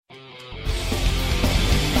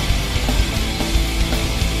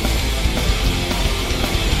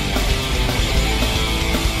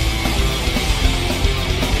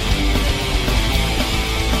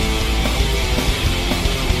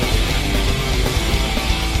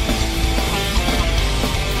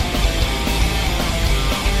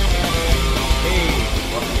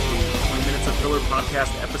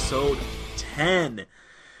episode 10.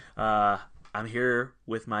 I'm here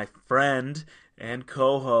with my friend and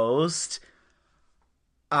co-host.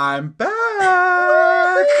 I'm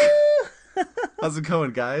back! How's it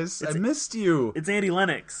going, guys? I missed you. It's Andy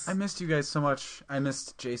Lennox. I missed you guys so much. I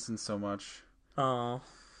missed Jason so much. Oh,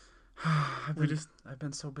 I've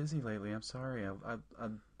been so busy lately. I'm sorry.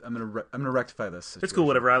 I'm gonna rectify this situation. It's cool.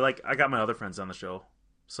 Whatever. I got my other friends on the show,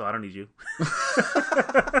 so I don't need you.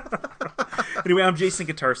 Anyway, I'm Jason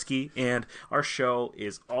Katarski, and our show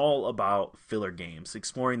is all about filler games,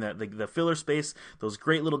 exploring the filler space, those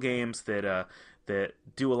great little games that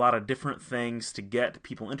do a lot of different things to get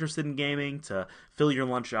people interested in gaming, to fill your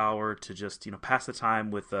lunch hour, to just pass the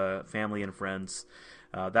time with family and friends.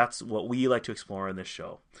 That's what we like to explore in this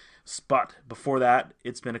show. But before that,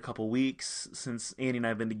 it's been a couple weeks since Andy and I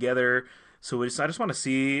have been together. So I just want to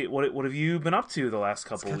see what have you been up to the last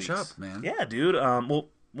couple weeks? Let's catch up, man. Yeah, dude. Well,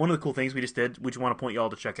 one of the cool things we just did, which we want to point you all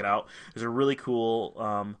to check it out, is a really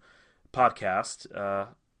cool podcast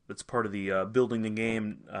that's part of the Building the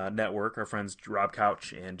Game network. Our friends Rob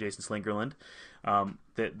Couch and Jason Slingerland,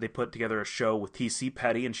 they put together a show with TC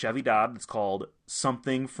Petty and Chevy Dodd. It's called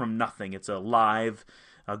Something from Nothing. It's a live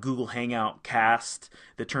Google Hangout cast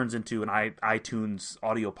that turns into an iTunes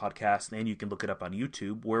audio podcast, and you can look it up on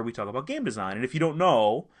YouTube, where we talk about game design. And if you don't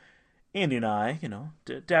know, Andy and I,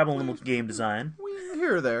 dabble in game design. We're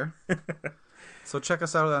here or there. So check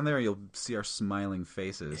us out on there. You'll see our smiling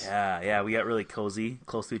faces. Yeah, we got really cozy,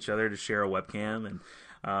 close to each other to share a webcam,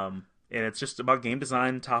 and it's just about game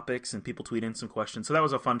design topics and people tweeting some questions. So that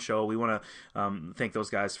was a fun show. We want to thank those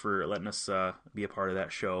guys for letting us be a part of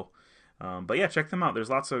that show. But yeah, check them out. There's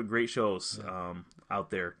lots of great shows out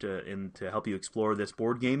there to help you explore this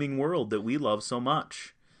board gaming world that we love so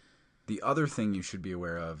much. The other thing you should be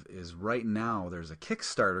aware of is right now there's a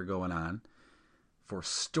Kickstarter going on for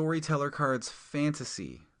Storyteller Cards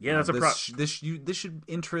Fantasy. Yeah, that's this should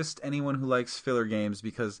interest anyone who likes filler games,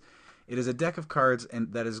 because it is a deck of cards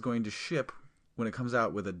and that is going to ship when it comes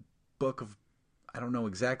out with a book of, I don't know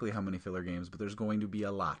exactly how many filler games, but there's going to be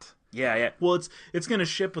a lot. Yeah. Well, it's going to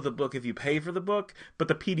ship with a book if you pay for the book, but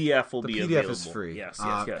the PDF will be available. The PDF is free. Yes.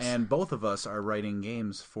 And both of us are writing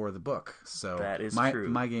games for the book. So that is true.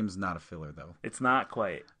 My game's not a filler, though. It's not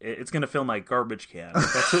quite. It's going to fill my garbage can.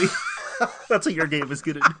 That's what your game is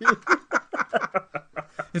going to do.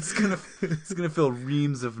 It's gonna fill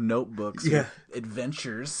reams of notebooks. Yeah. With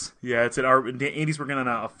adventures. Yeah, Andy's working on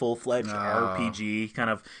a full-fledged RPG, kind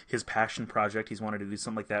of his passion project. He's wanted to do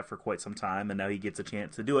something like that for quite some time, and now he gets a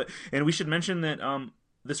chance to do it. And we should mention that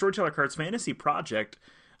the Storyteller Cards Fantasy project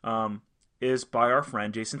is by our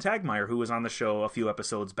friend Jason Tagmeyer, who was on the show a few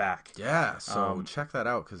episodes back. Yeah, so check that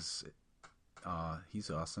out, because he's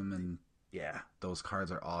awesome, and yeah, those cards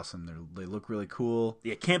are awesome. They look really cool.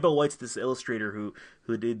 Yeah, Campbell White's this illustrator who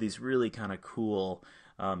did these really kind of cool,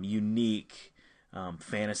 unique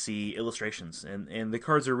fantasy illustrations, and the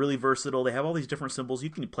cards are really versatile. They have all these different symbols. You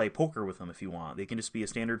can play poker with them if you want. They can just be a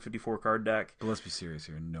standard 54 card deck. But let's be serious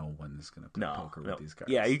here. No one is going to play poker with these cards.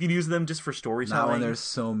 Yeah, you can use them just for storytelling. Not when there's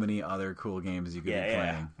so many other cool games you could be playing.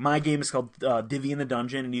 Yeah. My game is called Divvy in the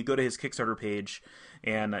Dungeon, and you go to his Kickstarter page,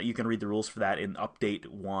 and you can read the rules for that in Update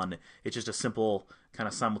 1. It's just a simple kind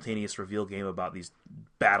of simultaneous reveal game about these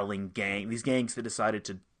battling these gangs that decided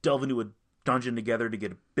to delve into a dungeon together to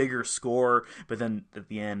get a bigger score, but then at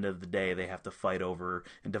the end of the day they have to fight over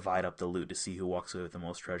and divide up the loot to see who walks away with the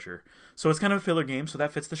most treasure. So it's kind of a filler game, so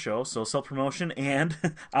that fits the show. So self-promotion and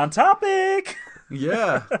on topic.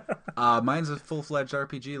 Yeah. Mine's a full-fledged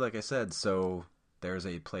RPG, like I said, so there's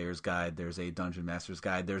a player's guide, there's a dungeon master's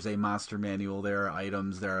guide, there's a monster manual, there are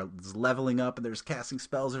items, there's leveling up, and there's casting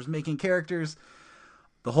spells, there's making characters,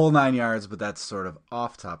 the whole 9 yards, but that's sort of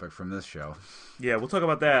off topic from this show. Yeah, we'll talk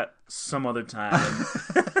about that some other time.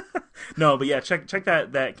 No, but yeah, check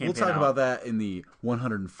that campaign We'll talk about that in the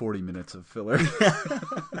 140 minutes of filler.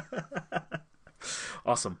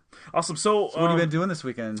 Awesome. So what have you been doing this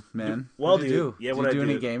weekend, man? Well, what did you do? Yeah, did you do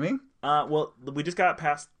any gaming? Well, we just got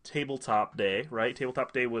past Tabletop Day, right?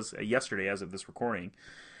 Tabletop Day was yesterday as of this recording.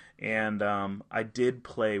 And I did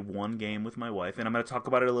play one game with my wife, and I'm going to talk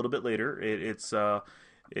about it a little bit later.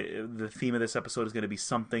 The theme of this episode is going to be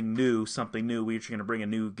something new. We're going to bring a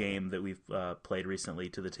new game that we've played recently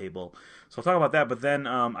to the table. So I'll talk about that. But then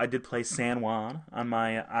I did play San Juan on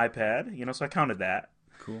my iPad, so I counted that.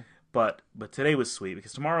 Cool. But today was sweet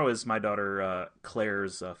because tomorrow is my daughter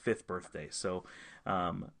Claire's 5th birthday. So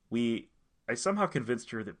I somehow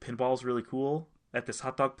convinced her that pinball is really cool at this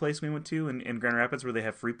hot dog place we went to in Grand Rapids where they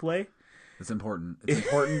have free play. It's important. It's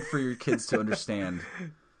important for your kids to understand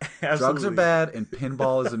Drugs are bad, and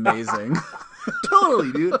pinball is amazing.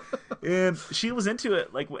 Totally, dude. And she was into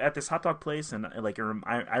it, like at this hot dog place, and like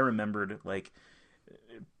I remembered like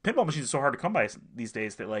pinball machines are so hard to come by these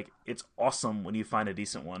days that like it's awesome when you find a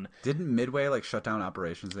decent one. Didn't Midway like shut down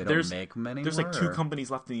operations? They don't make them anymore. There's like 2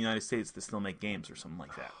 companies left in the United States that still make games or something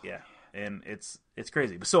like that. Yeah. And it's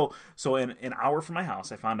crazy. So in an hour from my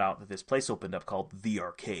house, I found out that this place opened up called The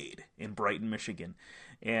Arcade in Brighton, Michigan,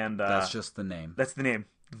 and that's just the name. That's the name,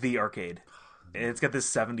 The Arcade. And it's got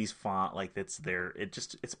this 70s font, like that's there.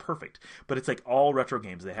 It's perfect. But it's like all retro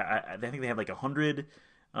games. I think they have like 100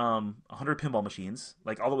 pinball machines,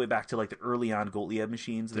 like all the way back to like the early on Gottlieb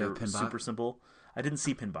machines. They're super simple. I didn't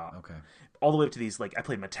see Pinbot. Okay. All the way up to these, like, I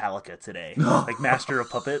played Metallica today. Like, Master of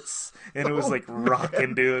Puppets. And it was, like,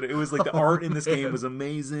 rocking, dude. It was, like, the art in this game was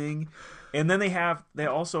amazing. And then they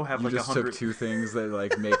also have, like, 100... You just took 2 things that,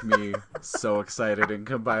 like, make me so excited and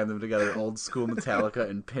combine them together. Old school Metallica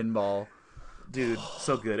and pinball. Dude,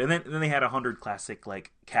 so good. And then they had 100 classic,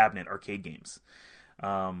 like, cabinet arcade games.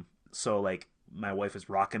 So, like, my wife is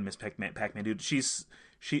rocking Miss Pac-Man, dude. She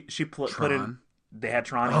put in... They had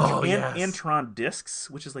Tron and Tron Discs,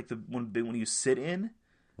 which is like the one you sit in.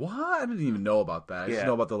 What? I didn't even know about that. I just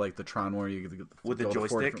know about the Tron where you with the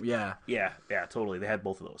joystick. Yeah, totally. They had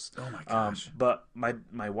both of those. Oh my gosh! But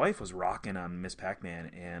my wife was rocking on Miss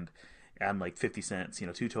Pac-Man, and on like 50 cents,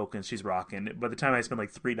 2 tokens. She's rocking. By the time I spent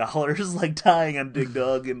like $3, like dying on Dig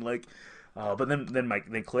Dug and like, but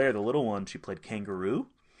then Claire, the little one, she played Kangaroo,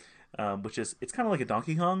 which is it's kind of like a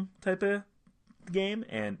Donkey Kong type of game,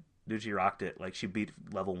 and dude, she rocked it. Like, she beat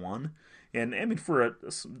level 1. And, I mean,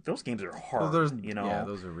 those games are hard, Yeah,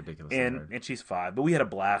 those are ridiculous. And she's 5. But we had a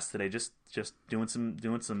blast today just doing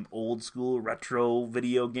some old school retro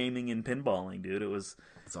video gaming and pinballing, dude. It's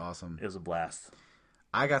awesome. It was a blast.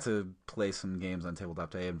 I got to play some games on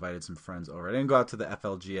Tabletop Day. I invited some friends over. I didn't go out to the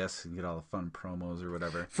FLGS and get all the fun promos or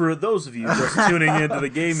whatever. For those of you just tuning into the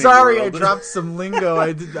gaming Sorry, world, I dropped some lingo.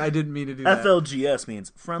 I didn't mean to do that. FLGS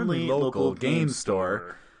means Friendly Local Game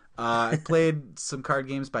Store. I played some card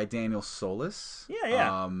games by Daniel Solis.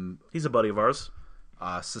 Yeah. He's a buddy of ours.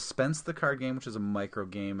 Suspense the card game, which is a micro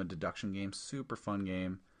game, a deduction game, super fun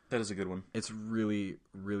game. That is a good one. It's really,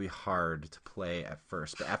 really hard to play at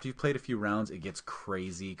first, but after you've played a few rounds, it gets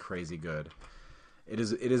crazy, crazy good. It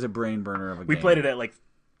is a brain burner of a game. We played it at like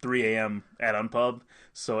 3 a.m. at Unpub,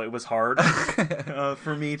 so it was hard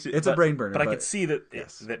for me to... It's a brain burner. But I could see that,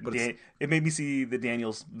 it made me see that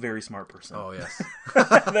Daniel's a very smart person. Oh, yes.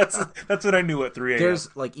 That's what I knew at 3 a.m.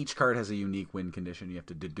 There's, like, each card has a unique win condition. You have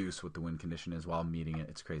to deduce what the win condition is while meeting it.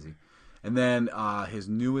 It's crazy. And then his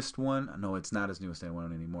newest one... No, it's not his newest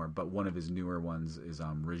one anymore, but one of his newer ones is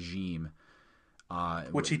Regime.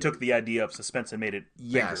 Which he took the idea of suspense and made it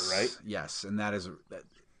bigger, right? Yes, and that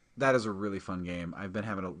is a really fun game. I've been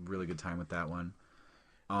having a really good time with that one.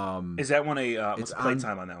 Is that one what's the play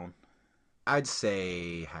time on that one? I'd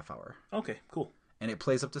say half hour. Okay, cool. And it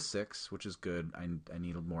plays up to 6, which is good. I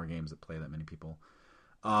need more games that play that many people.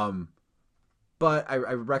 But I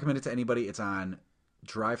recommend it to anybody. It's on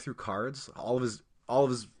Drive Through Cards. All of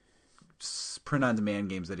his print-on-demand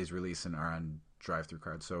games that he's releasing are on Drive Through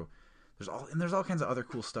Cards. So there's all kinds of other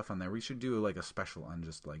cool stuff on there. We should do like a special on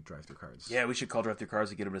just like Drive Through Cards. Yeah, we should call Drive Through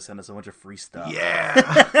Cards to get him to send us a bunch of free stuff. Yeah,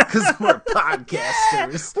 because we're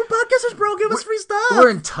podcasters. We're podcasters, bro. Give us free stuff.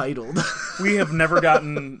 We're entitled. We have never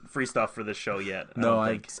gotten free stuff for this show yet. No,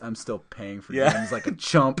 I'm still paying for games like a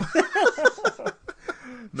chump.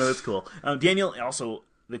 No, that's cool. Daniel also.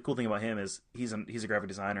 The cool thing about him is he's a graphic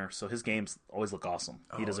designer, so his games always look awesome.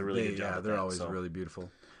 He does a really good job. Yeah, they're always really beautiful.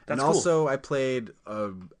 That's and also, I played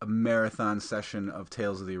a marathon session of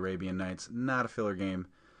Tales of the Arabian Nights. Not a filler game,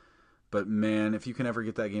 but man, if you can ever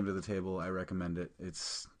get that game to the table, I recommend it.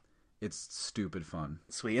 It's stupid fun.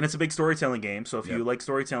 Sweet, and it's a big storytelling game. So if you like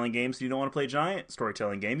storytelling games, and you don't want to play a giant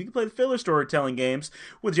storytelling game, you can play the filler storytelling games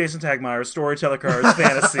with Jason Tagmeyer's Storyteller Cards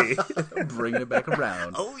Fantasy. Bringing it back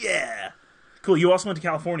around. Oh yeah, cool. You also went to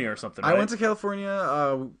California or something, right? I went to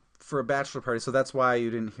California for a bachelor party, so that's why you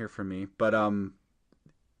didn't hear from me. But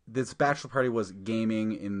this bachelor party was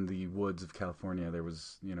gaming in the woods of California. There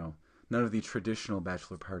was, none of the traditional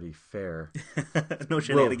bachelor party fare. No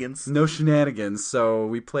shenanigans. No shenanigans. So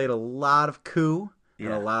we played a lot of Coup and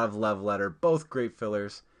a lot of Love Letter, both great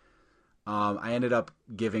fillers. I ended up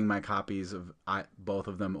giving my copies of both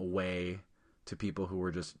of them away to people who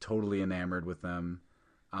were just totally enamored with them,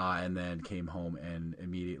 and then came home and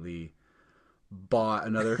immediately bought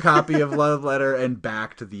another copy of Love Letter and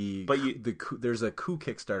backed the there's a Coup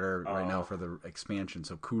Kickstarter right now for the expansion.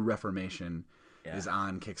 So Coup Reformation is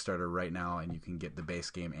on Kickstarter right now, and you can get the base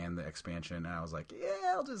game and the expansion. And I was like,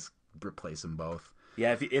 I'll just replace them both.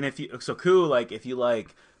 Yeah, so Coup, like if you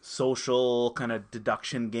like social kind of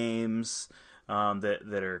deduction games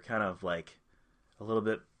that are kind of like a little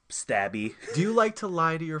bit stabby, Do you like to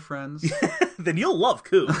lie to your friends? then you'll love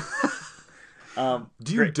Coup.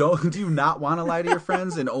 Great. Do you not want to lie to your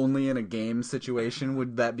friends, and only in a game situation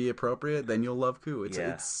would that be appropriate? Then you'll love Coup.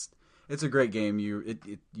 It's a great game. You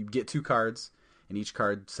get 2 cards, and each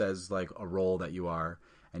card says like a role that you are,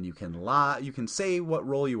 and you can lie. You can say what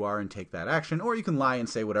role you are and take that action, or you can lie and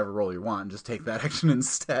say whatever role you want and just take that action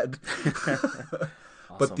instead.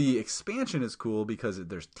 But the expansion is cool because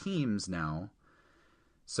there's teams now.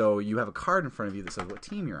 So you have a card in front of you that says what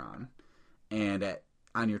team you're on, and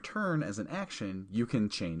on your turn as an action, you can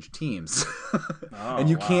change teams. And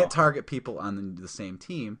you can't target people on the same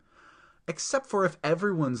team, except for if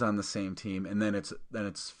everyone's on the same team, and then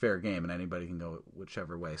it's fair game and anybody can go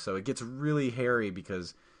whichever way. So it gets really hairy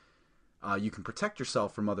because you can protect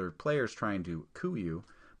yourself from other players trying to coup you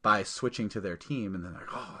by switching to their team, and then like,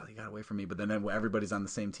 oh, they got away from me. But then everybody's on the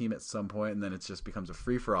same team at some point, and then it just becomes a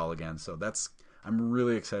free-for-all again. So I'm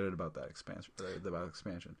really excited about that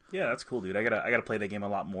expansion. Yeah, that's cool, dude. I gotta play that game a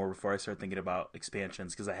lot more before I start thinking about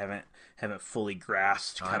expansions because I haven't fully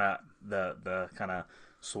grasped kind of the kind of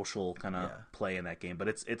social kind of play in that game. But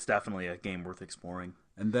it's definitely a game worth exploring.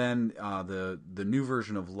 And then the new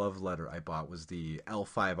version of Love Letter I bought was the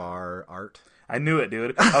L5R art. I knew it,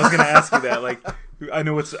 dude. I was gonna ask you that. Like, I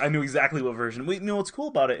knew exactly what version. You know what's cool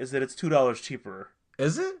about it is that it's $2 cheaper.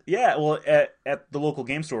 Is it? Yeah, well, at the local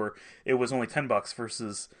game store, it was only $10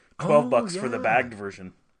 versus $12 for the bagged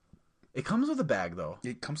version. It comes with a bag, though.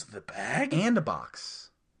 It comes with a bag? And a box.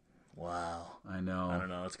 Wow. I know. I don't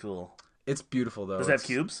know. It's cool. It's beautiful, though. Does it have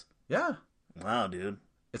cubes? Yeah. Wow, dude.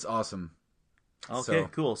 It's awesome. Okay,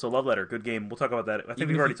 cool. So Love Letter, good game. We'll talk about that. I think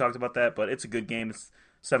we've already talked about that, but it's a good game. It's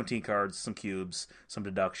 17 cards, some cubes, some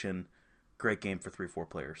deduction. Great game for 3-4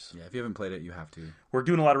 players. Yeah, if you haven't played it, you have to. We're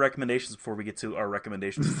doing a lot of recommendations before we get to our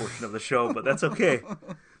recommendations portion of the show, but that's okay.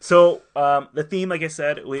 So the theme, like I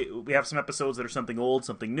said, we have some episodes that are something old,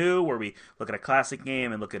 something new, where we look at a classic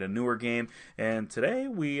game and look at a newer game. And today,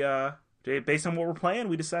 based on what we're playing,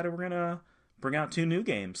 we decided we're going to bring out 2 new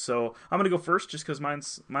games. So I'm going to go first just because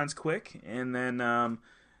mine's quick, and then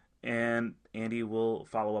and Andy will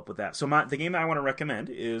follow up with that. So the game I want to recommend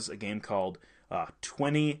is a game called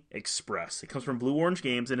 20 Express. It comes from Blue Orange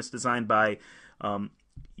Games, and it's designed by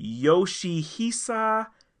Yoshihisa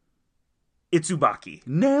Itsubaki.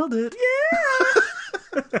 Nailed it!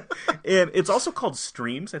 Yeah! And it's also called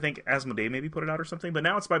Streams. I think Asmodee maybe put it out or something, but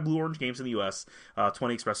now it's by Blue Orange Games in the US,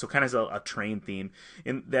 20 Express, so kind of has a train theme.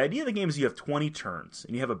 And the idea of the game is you have 20 turns,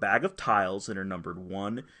 and you have a bag of tiles that are numbered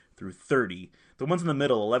 1 through 30. The ones in the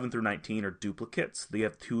middle, 11 through 19, are duplicates. You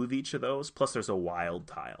have 2 of each of those, plus there's a wild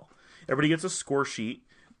tile. Everybody gets a score sheet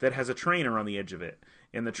that has a train around the edge of it,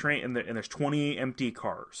 and there's 20 empty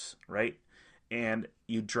cars, right? And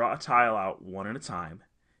you draw a tile out one at a time,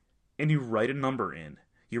 and you write a number in.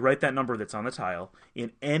 You write that number that's on the tile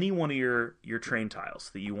in any one of your train tiles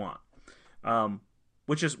that you want,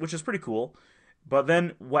 which is pretty cool. But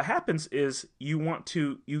then what happens is you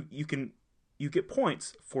get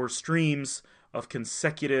points for streams of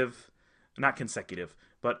not consecutive,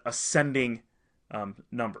 but ascending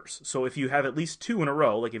numbers. So if you have at least 2 in a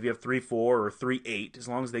row, like if you have 3-4 or 3-8, as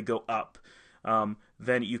long as they go up,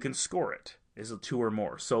 then you can score it. Is a 2 or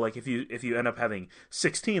more. So like if you end up having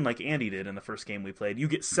 16 like Andy did in the first game we played, you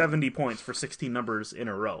get 70 points for 16 numbers in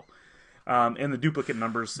a row. And the duplicate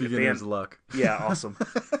numbers, beginner's luck. Yeah, awesome.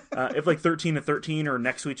 If like 13 and 13 are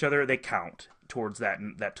next to each other, they count towards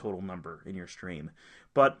that total number in your stream.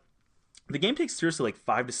 But the game takes seriously like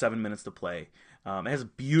 5 to 7 minutes to play. It has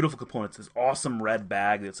beautiful components. This awesome red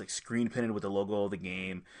bag that's like screen printed with the logo of the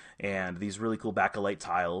game, and these really cool backlight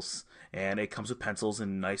tiles. And it comes with pencils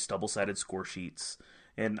and nice double-sided score sheets.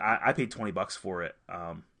 And I paid $20 for it.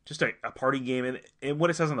 Just a party game. And what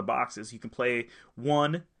it says on the box is you can play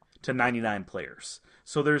 1 to 99 players.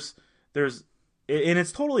 So there's and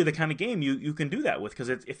it's totally the kind of game you can do that with, because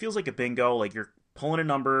it feels like a bingo. Like you're pulling a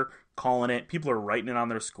number, calling it, people are writing it on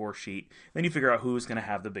their score sheet, then you figure out who's going to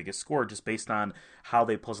have the biggest score just based on how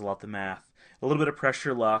they puzzle out the math. A little bit of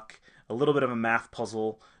pressure luck, a little bit of a math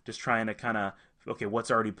puzzle, just trying to kind of, okay,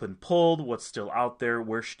 what's already been pulled, what's still out there,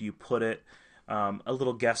 where should you put it, a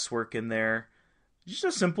little guesswork in there. Just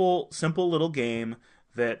a simple little game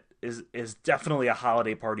that is definitely a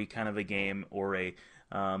holiday party kind of a game, or a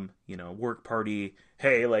work party.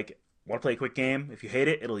 Hey, like, want to play a quick game? If you hate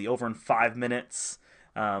it, it'll be over in 5 minutes.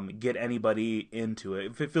 Get anybody into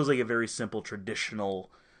it. It feels like a very simple,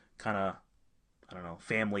 traditional kind of, I don't know,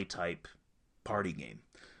 family type party game.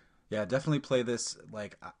 Yeah, definitely play this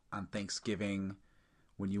like on Thanksgiving.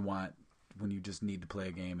 when you just need to play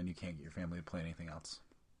a game and you can't get your family to play anything else.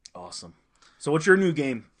 Awesome. So what's your new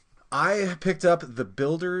game? I picked up The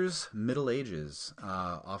Builders Middle Ages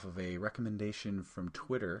off of a recommendation from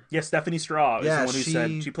Twitter. Yeah, Stephanie Straw is the one who she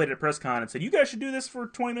said she played it at PressCon and said, you guys should do this for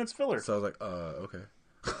 20 minutes filler. So I was like, okay.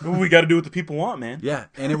 We got to do what the people want, man. Yeah,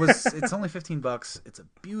 and it's only $15. It's a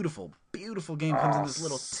beautiful, beautiful game. Comes in this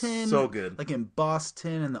little tin. So good. Like embossed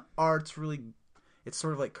tin, and the art's really, it's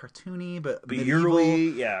sort of like cartoony, but medieval. Eerily,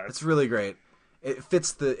 Yeah. It's really great. It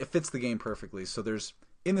fits the game perfectly. So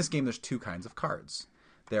in this game, there's two kinds of cards.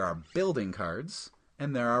 There are building cards,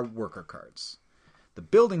 and there are worker cards. The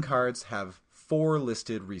building cards have 4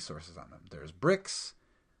 listed resources on them. There's bricks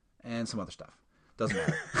and some other stuff. Doesn't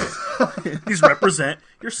matter. These represent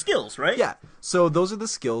your skills, right? Yeah. So those are the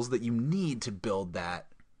skills that you need to build that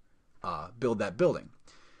building.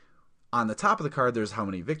 On the top of the card, there's how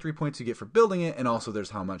many victory points you get for building it, and also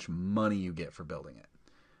there's how much money you get for building it.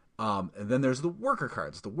 And then there's the worker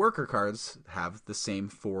cards. The worker cards have the same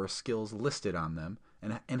 4 skills listed on them,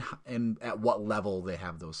 and at what level they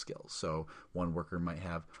have those skills. So one worker might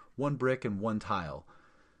have 1 brick and 1 tile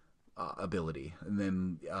ability, and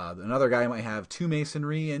then another guy might have 2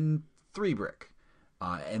 masonry and 3 brick,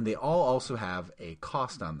 and they all also have a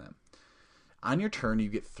cost on them. On your turn, you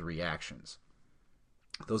get 3 actions.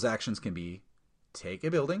 Those actions can be take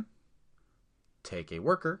a building, take a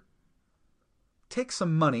worker, take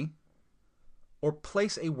some money, or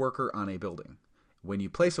place a worker on a building. When you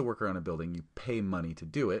place a worker on a building, you pay money to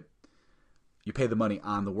do it. You pay the money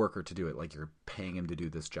on the worker to do it, like you're paying him to do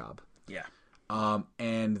this job. Yeah.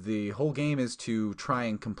 And the whole game is to try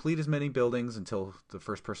and complete as many buildings until the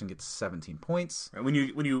first person gets 17 points. Right. When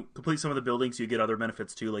you complete some of the buildings, you get other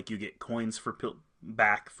benefits too, like you get coins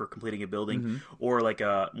back for completing a building, or like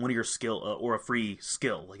one of your skill or a free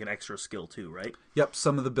skill, like an extra skill too, right? Yep.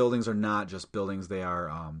 Some of the buildings are not just buildings; they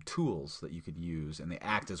are tools that you could use, and they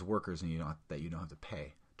act as workers, and you don't have to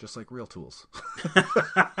pay, just like real tools.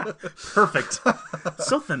 Perfect.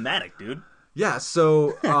 So thematic, dude. Yeah.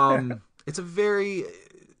 So. It's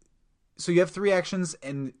so you have 3 actions,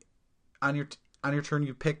 and on your turn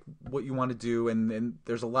you pick what you want to do, and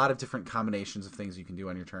there's a lot of different combinations of things you can do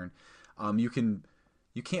on your turn.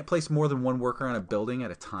 You can't place more than 1 worker on a building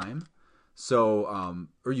at a time. So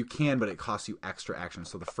or you can, but it costs you extra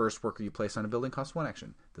actions. So the first worker you place on a building costs 1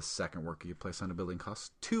 action. The second worker you place on a building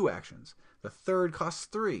costs 2 actions. The third costs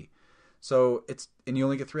 3. So and you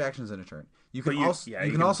only get 3 actions in a turn. You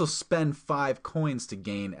can also spend 5 coins to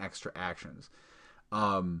gain extra actions.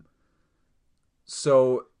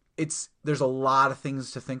 So there's a lot of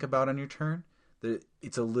things to think about on your turn.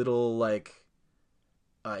 It's a little like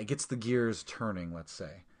it gets the gears turning, let's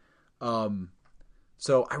say.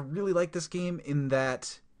 So I really like this game in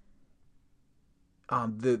that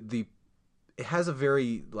it has a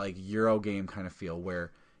very like Euro game kind of feel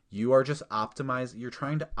where you are just you're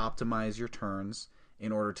trying to optimize your turns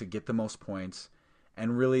in order to get the most points,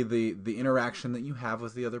 and really the interaction that you have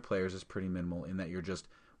with the other players is pretty minimal in that you're just,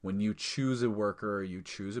 when you choose a worker or you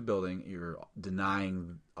choose a building, you're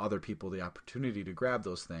denying other people the opportunity to grab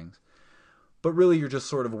those things. But really you're just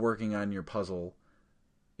sort of working on your puzzle,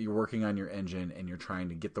 you're working on your engine, and you're trying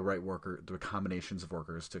to get the right worker, the combinations of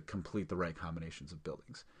workers to complete the right combinations of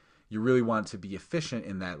buildings. You really want to be efficient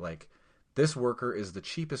in that, like, this worker is the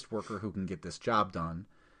cheapest worker who can get this job done,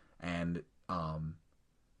 and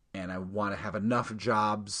I want to have enough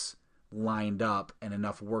jobs lined up and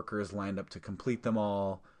enough workers lined up to complete them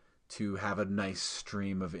all to have a nice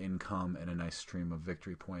stream of income and a nice stream of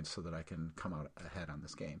victory points so that I can come out ahead on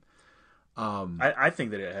this game. I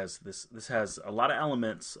think that it has this has a lot of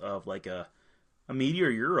elements of like a Meteor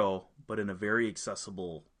Euro, but in a very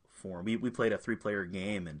accessible form. We played a 3-player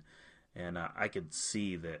game, and I could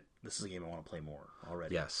see that this is a game I want to play more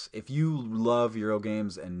already. Yes. If you love Euro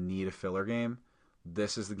games and need a filler game,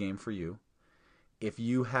 this is the game for you. If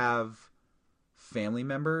you have family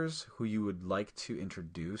members who you would like to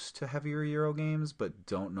introduce to heavier Euro games but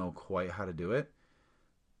don't know quite how to do it,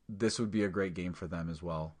 this would be a great game for them as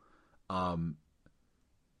well.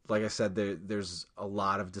 Like I said, there's a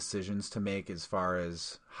lot of decisions to make as far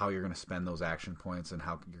as how you're going to spend those action points and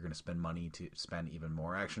how you're going to spend money to spend even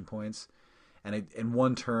more action points. And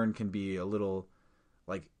one turn can be a little,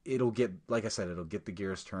 like, it'll get the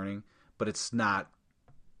gears turning, but it's not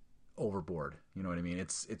overboard. You know what I mean?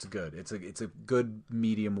 It's good. It's a good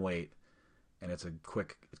medium weight, and it's a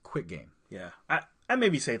quick game. Yeah, I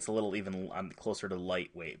maybe say it's a little even closer to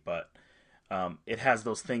lightweight, but it has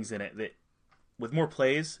those things in it that with more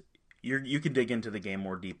plays, you can dig into the game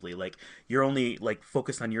more deeply. Like, you're only like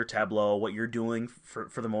focused on your tableau, what you're doing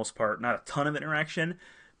for the most part, not a ton of interaction.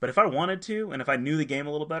 But if I wanted to, and if I knew the game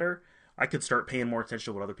a little better, I could start paying more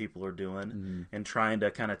attention to what other people are doing and trying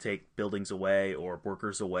to kind of take buildings away or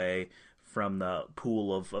workers away from the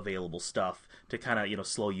pool of available stuff to kind of,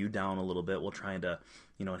 slow you down a little bit while trying to,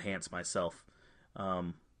 enhance myself.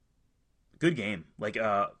 Good game. Like,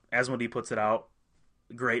 Asmodee puts it out.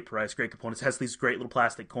 Great price, great components. It has these great little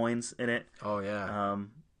plastic coins in it. Oh, yeah.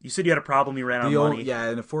 You said you had a problem. You ran out of money. Yeah,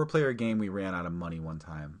 in a 4-player game, we ran out of money one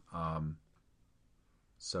time.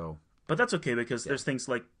 But that's okay because there's things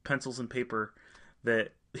like pencils and paper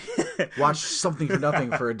that... Watch Something for Nothing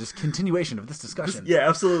for a continuation of this discussion. Yeah,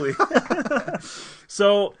 absolutely.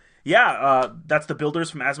 So, yeah, that's the builders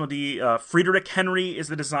from Asmodee. Friedrich Henry is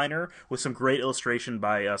the designer with some great illustration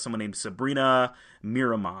by someone named Sabrina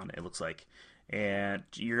Miramon, it looks like. And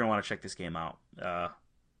you're going to want to check this game out.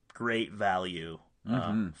 Great value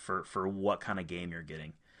for what kind of game you're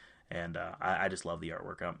getting. And I just love the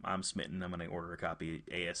artwork. I'm smitten. I'm going to order a copy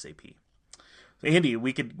ASAP. So Andy,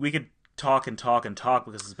 we could talk and talk and talk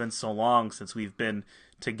because it's been so long since we've been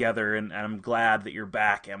together, and I'm glad that you're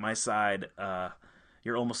back at my side.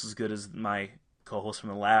 You're almost as good as my co-host from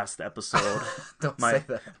the last episode. Don't say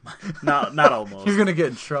that. Not almost. You're going to get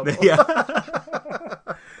in trouble. Yeah.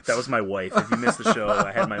 That was my wife. If you missed the show,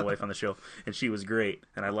 I had my wife on the show, and she was great,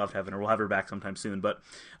 and I loved having her. We'll have her back sometime soon. But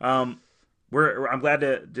I'm glad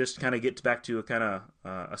to just kind of get back to a kind of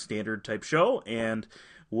a standard type show, and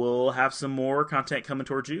we'll have some more content coming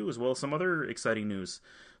towards you, as well as some other exciting news.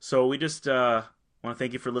 So we just want to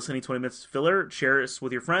thank you for listening to 20 Minutes Filler. Share us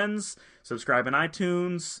with your friends. Subscribe on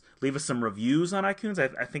iTunes. Leave us some reviews on iTunes.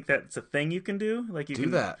 I think that's a thing you can do. Like you do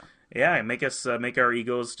can, that. Yeah, make us make our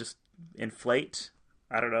egos just inflate.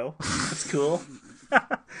 I don't know. That's cool.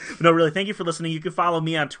 No, really, thank you for listening. You can follow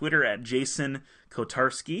me on Twitter at Jason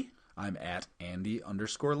Kotarski. I'm at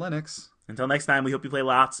Andy_Lennox. Until next time, we hope you play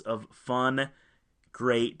lots of fun,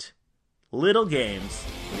 great little games.